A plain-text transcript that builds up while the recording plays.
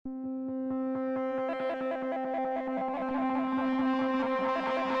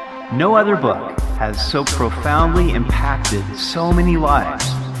No other book has so profoundly impacted so many lives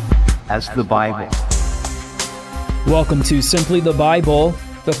as the Bible. Welcome to Simply the Bible,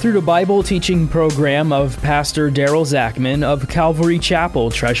 the Through the Bible teaching program of Pastor Daryl Zachman of Calvary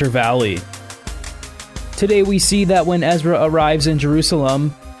Chapel, Treasure Valley. Today we see that when Ezra arrives in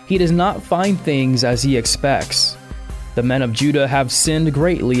Jerusalem, he does not find things as he expects. The men of Judah have sinned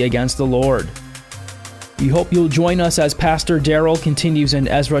greatly against the Lord. We hope you'll join us as Pastor Daryl continues in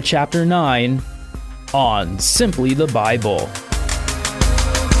Ezra chapter 9 on Simply the Bible.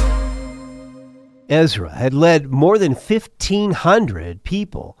 Ezra had led more than 1,500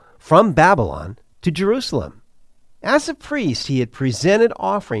 people from Babylon to Jerusalem. As a priest, he had presented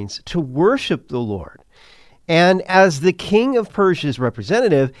offerings to worship the Lord. And as the king of Persia's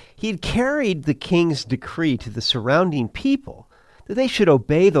representative, he had carried the king's decree to the surrounding people that they should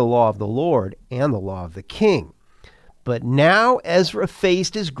obey the law of the Lord and the law of the king. But now Ezra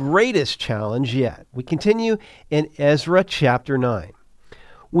faced his greatest challenge yet. We continue in Ezra chapter 9.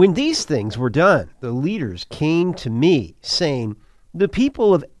 When these things were done, the leaders came to me, saying, "The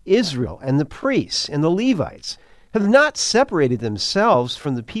people of Israel and the priests and the Levites have not separated themselves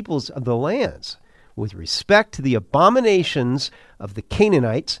from the peoples of the lands with respect to the abominations of the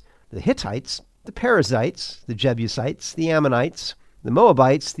Canaanites, the Hittites, the Perizzites, the Jebusites, the Ammonites, the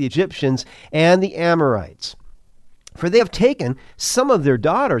Moabites, the Egyptians, and the Amorites. For they have taken some of their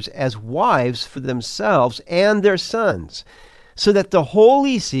daughters as wives for themselves and their sons, so that the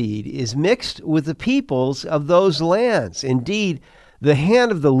holy seed is mixed with the peoples of those lands. Indeed, the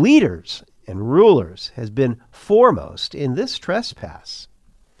hand of the leaders and rulers has been foremost in this trespass."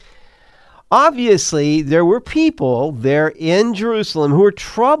 Obviously, there were people there in Jerusalem who were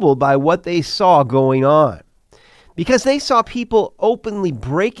troubled by what they saw going on, because they saw people openly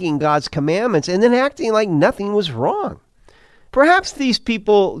breaking God's commandments and then acting like nothing was wrong. Perhaps these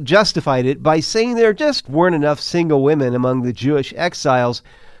people justified it by saying there just weren't enough single women among the Jewish exiles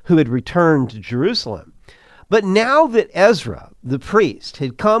who had returned to Jerusalem. But now that Ezra, the priest,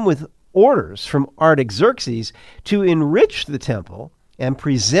 had come with orders from Artaxerxes to enrich the temple and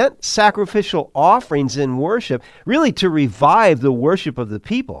present sacrificial offerings in worship, really to revive the worship of the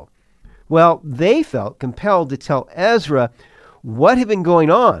people, well, they felt compelled to tell Ezra what had been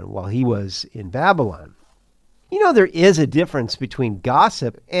going on while he was in Babylon. You know, there is a difference between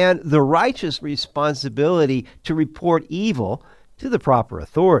gossip and the righteous responsibility to report evil to the proper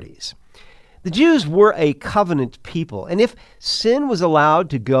authorities. The Jews were a covenant people, and if sin was allowed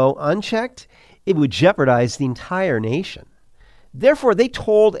to go unchecked, it would jeopardize the entire nation. Therefore, they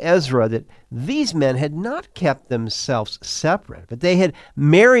told Ezra that these men had not kept themselves separate, but they had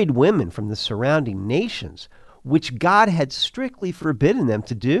married women from the surrounding nations, which God had strictly forbidden them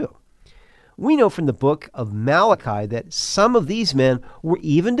to do. We know from the book of Malachi that some of these men were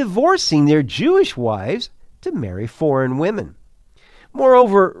even divorcing their Jewish wives to marry foreign women.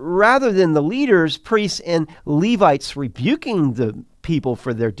 Moreover, rather than the leaders, priests, and Levites rebuking the people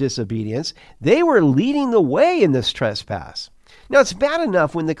for their disobedience, they were leading the way in this trespass. Now, it's bad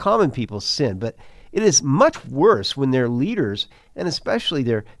enough when the common people sin, but it is much worse when their leaders, and especially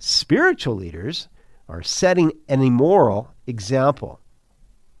their spiritual leaders, are setting an immoral example.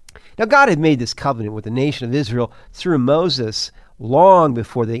 Now, God had made this covenant with the nation of Israel through Moses long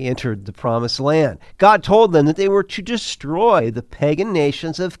before they entered the promised land. God told them that they were to destroy the pagan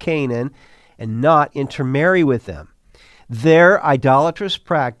nations of Canaan and not intermarry with them. Their idolatrous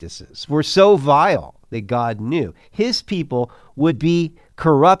practices were so vile that God knew his people would be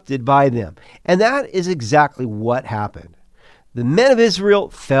corrupted by them. And that is exactly what happened. The men of Israel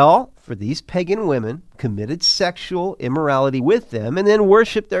fell for these pagan women, committed sexual immorality with them, and then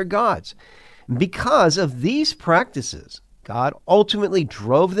worshiped their gods. Because of these practices, God ultimately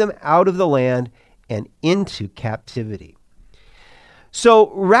drove them out of the land and into captivity.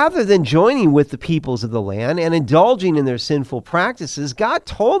 So rather than joining with the peoples of the land and indulging in their sinful practices, God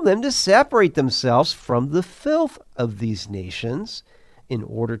told them to separate themselves from the filth of these nations in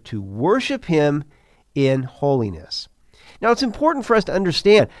order to worship him in holiness. Now, it's important for us to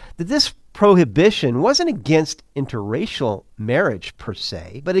understand that this prohibition wasn't against interracial marriage per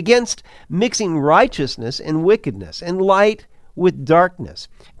se, but against mixing righteousness and wickedness and light with darkness.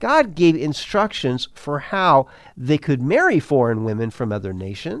 God gave instructions for how they could marry foreign women from other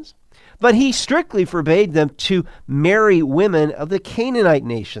nations, but he strictly forbade them to marry women of the Canaanite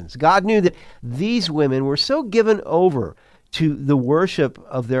nations. God knew that these women were so given over to the worship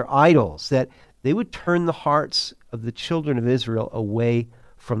of their idols that they would turn the hearts of the children of Israel away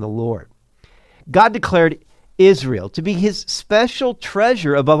from the Lord. God declared Israel to be his special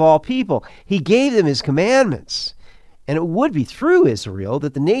treasure above all people. He gave them his commandments. And it would be through Israel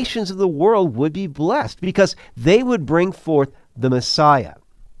that the nations of the world would be blessed, because they would bring forth the Messiah.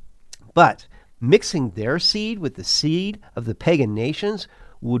 But mixing their seed with the seed of the pagan nations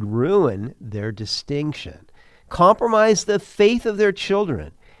would ruin their distinction, compromise the faith of their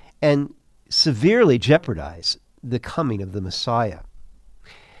children, and severely jeopardize the coming of the Messiah.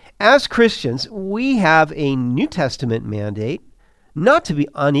 As Christians, we have a New Testament mandate not to be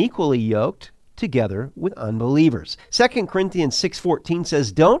unequally yoked together with unbelievers. 2 Corinthians 6:14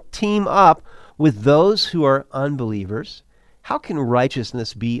 says, "Don't team up with those who are unbelievers. How can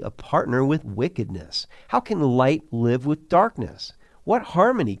righteousness be a partner with wickedness? How can light live with darkness? What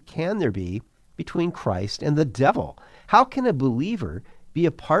harmony can there be between Christ and the devil? How can a believer be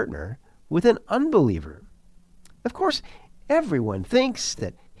a partner with an unbeliever?" Of course, everyone thinks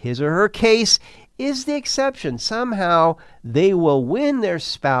that his or her case is the exception. Somehow they will win their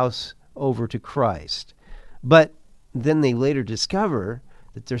spouse over to Christ. But then they later discover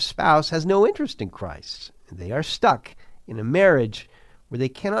that their spouse has no interest in Christ. They are stuck in a marriage where they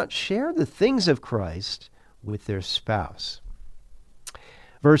cannot share the things of Christ with their spouse.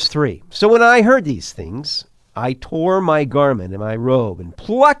 Verse 3, "So when I heard these things, I tore my garment and my robe, and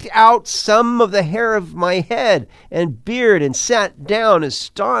plucked out some of the hair of my head and beard, and sat down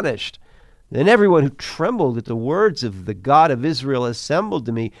astonished. Then everyone who trembled at the words of the God of Israel assembled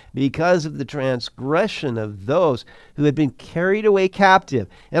to me, because of the transgression of those who had been carried away captive.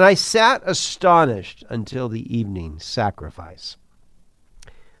 And I sat astonished until the evening sacrifice."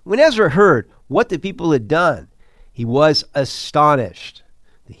 When Ezra heard what the people had done, he was astonished.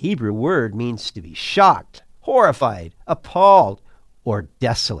 The Hebrew word means to be shocked, horrified, appalled, or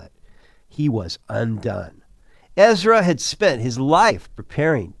desolate. He was undone. Ezra had spent his life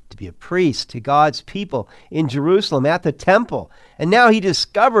preparing to be a priest to God's people in Jerusalem at the temple, and now he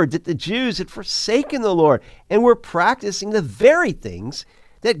discovered that the Jews had forsaken the Lord and were practicing the very things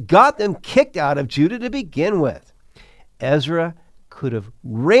that got them kicked out of Judah to begin with. Ezra could have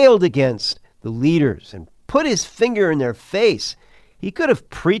railed against the leaders and put his finger in their face. He could have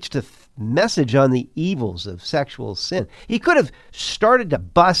preached a message on the evils of sexual sin. He could have started to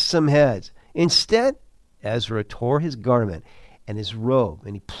bust some heads. Instead, Ezra tore his garment and his robe,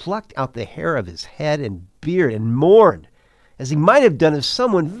 and he plucked out the hair of his head and beard and mourned, as he might have done if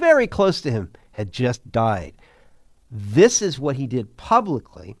someone very close to him had just died. This is what he did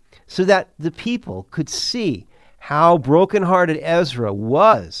publicly, so that the people could see how brokenhearted Ezra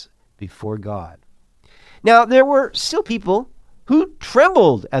was before God. Now, there were still people who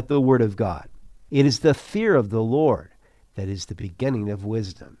trembled at the word of God. It is the fear of the Lord that is the beginning of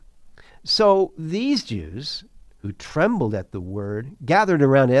wisdom. So these Jews who trembled at the word gathered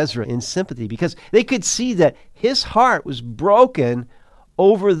around Ezra in sympathy, because they could see that his heart was broken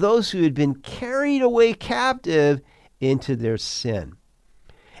over those who had been carried away captive into their sin.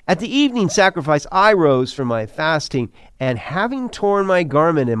 At the evening sacrifice, I rose from my fasting, and having torn my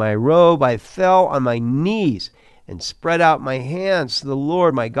garment and my robe, I fell on my knees and spread out my hands to the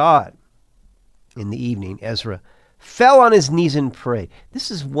Lord my God. In the evening, Ezra fell on his knees and prayed.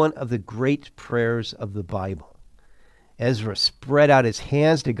 This is one of the great prayers of the Bible. Ezra spread out his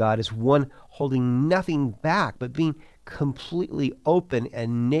hands to God as one holding nothing back, but being completely open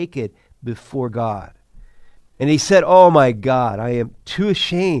and naked before God. And he said, "Oh my God, I am too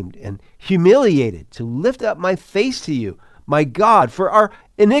ashamed and humiliated to lift up my face to you, my God, for our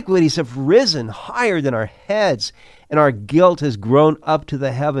iniquities have risen higher than our heads, and our guilt has grown up to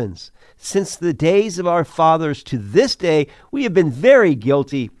the heavens. Since the days of our fathers to this day, we have been very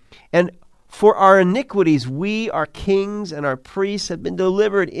guilty, and for our iniquities we, our kings and our priests, have been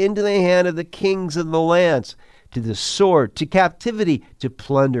delivered into the hand of the kings of the lands, to the sword, to captivity, to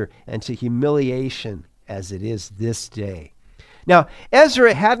plunder, and to humiliation, as it is this day." Now,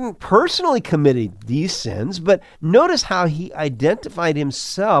 Ezra hadn't personally committed these sins, but notice how he identified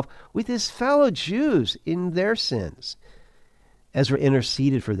himself with his fellow Jews in their sins. Ezra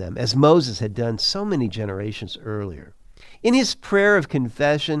interceded for them, as Moses had done so many generations earlier. In his prayer of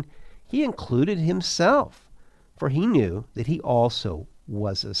confession, he included himself, for he knew that he also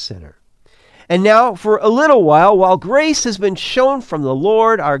was a sinner. And now, for a little while grace has been shown from the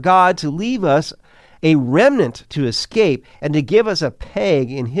Lord our God to leave us a remnant to escape, and to give us a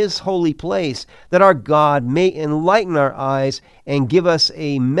peg in his holy place, that our God may enlighten our eyes and give us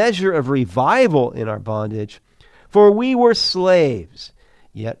a measure of revival in our bondage. For we were slaves,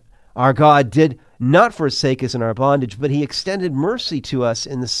 yet our God did not forsake us in our bondage, but he extended mercy to us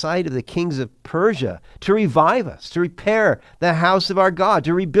in the sight of the kings of Persia, to revive us, to repair the house of our God,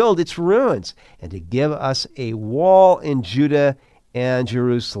 to rebuild its ruins, and to give us a wall in Judah and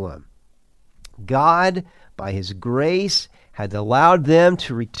Jerusalem. God, by his grace, had allowed them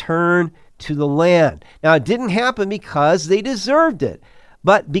to return to the land. Now, it didn't happen because they deserved it,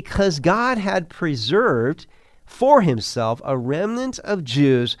 but because God had preserved for himself a remnant of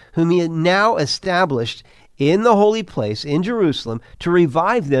Jews whom he had now established in the holy place in Jerusalem to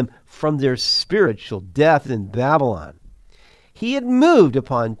revive them from their spiritual death in Babylon. He had moved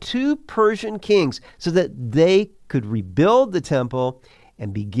upon 2 Persian kings so that they could rebuild the temple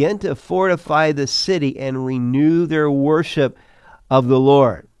and begin to fortify the city and renew their worship of the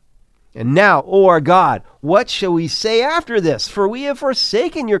Lord. And now, O our God, what shall we say after this? For we have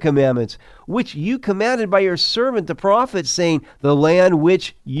forsaken your commandments, which you commanded by your servant the prophet, saying, the land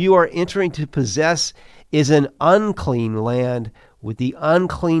which you are entering to possess is an unclean land, with the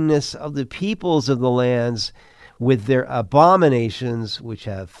uncleanness of the peoples of the lands, with their abominations, which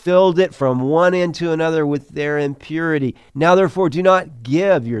have filled it from one end to another with their impurity. Now therefore do not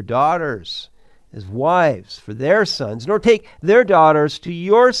give your daughters as wives for their sons, nor take their daughters to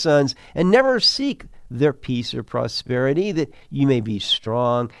your sons, and never seek their peace or prosperity, that you may be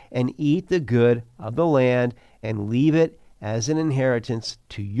strong and eat the good of the land, and leave it as an inheritance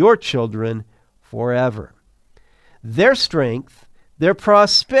to your children forever. Their strength, their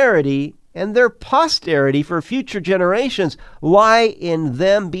prosperity, and their posterity for future generations lie in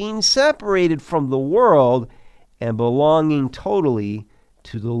them being separated from the world and belonging totally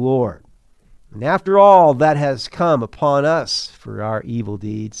to the Lord. And after all that has come upon us for our evil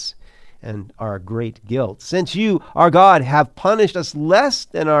deeds and our great guilt, since you, our God, have punished us less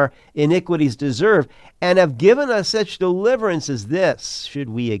than our iniquities deserve, and have given us such deliverance as this, should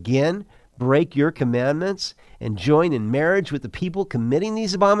we again break your commandments and join in marriage with the people committing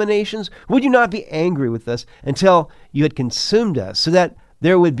these abominations? Would you not be angry with us until you had consumed us, so that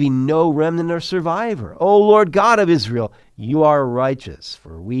there would be no remnant or survivor? O Lord God of Israel, you are righteous,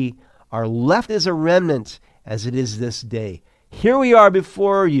 for we are left as a remnant as it is this day. Here we are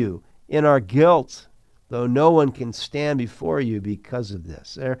before you in our guilt, though no one can stand before you because of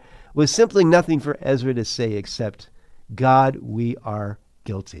this. There was simply nothing for Ezra to say except, God, we are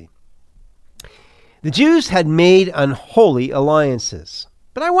guilty. The Jews had made unholy alliances.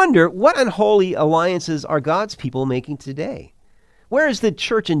 But I wonder, what unholy alliances are God's people making today? Where is the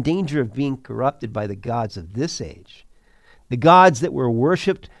church in danger of being corrupted by the gods of this age? The gods that were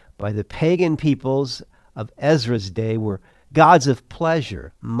worshipped by the pagan peoples of Ezra's day were gods of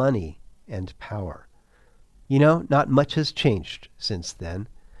pleasure, money, and power. You know, not much has changed since then.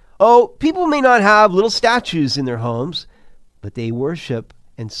 Oh, people may not have little statues in their homes, but they worship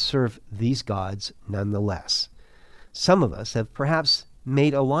and serve these gods nonetheless. Some of us have perhaps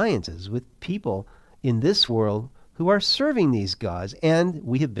made alliances with people in this world who are serving these gods, and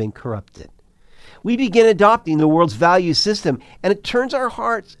we have been corrupted. We begin adopting the world's value system, and it turns our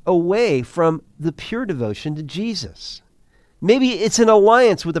hearts away from the pure devotion to Jesus. Maybe it's an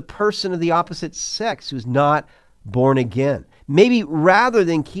alliance with a person of the opposite sex who's not born again. Maybe rather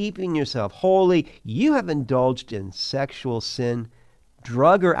than keeping yourself holy, you have indulged in sexual sin,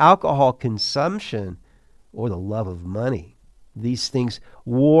 drug or alcohol consumption, or the love of money. These things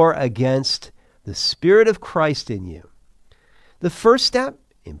war against the Spirit of Christ in you. The first step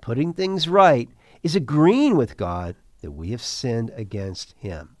in putting things right is agreeing with God that we have sinned against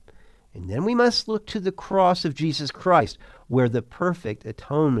him. And then we must look to the cross of Jesus Christ, where the perfect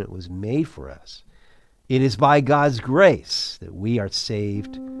atonement was made for us. It is by God's grace that we are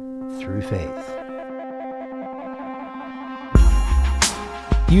saved through faith.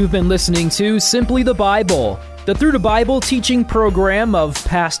 You've been listening to Simply the Bible, the Through the Bible teaching program of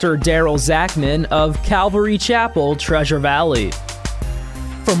Pastor Daryl Zachman of Calvary Chapel, Treasure Valley.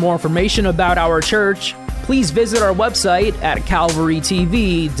 For more information about our church, please visit our website at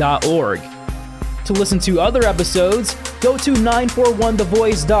calvarytv.org. To listen to other episodes, go to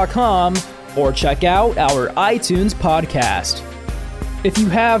 941thevoice.com or check out our iTunes podcast. If you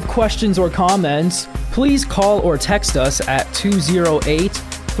have questions or comments, please call or text us at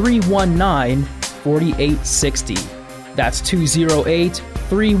 208-319-4860. That's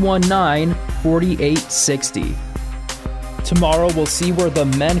 208-319-4860. Tomorrow we'll see where the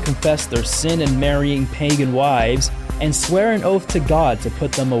men confess their sin in marrying pagan wives and swear an oath to God to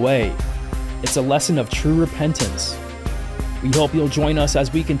put them away. It's a lesson of true repentance. We hope you'll join us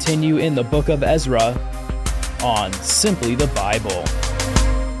as we continue in the book of Ezra on Simply the Bible.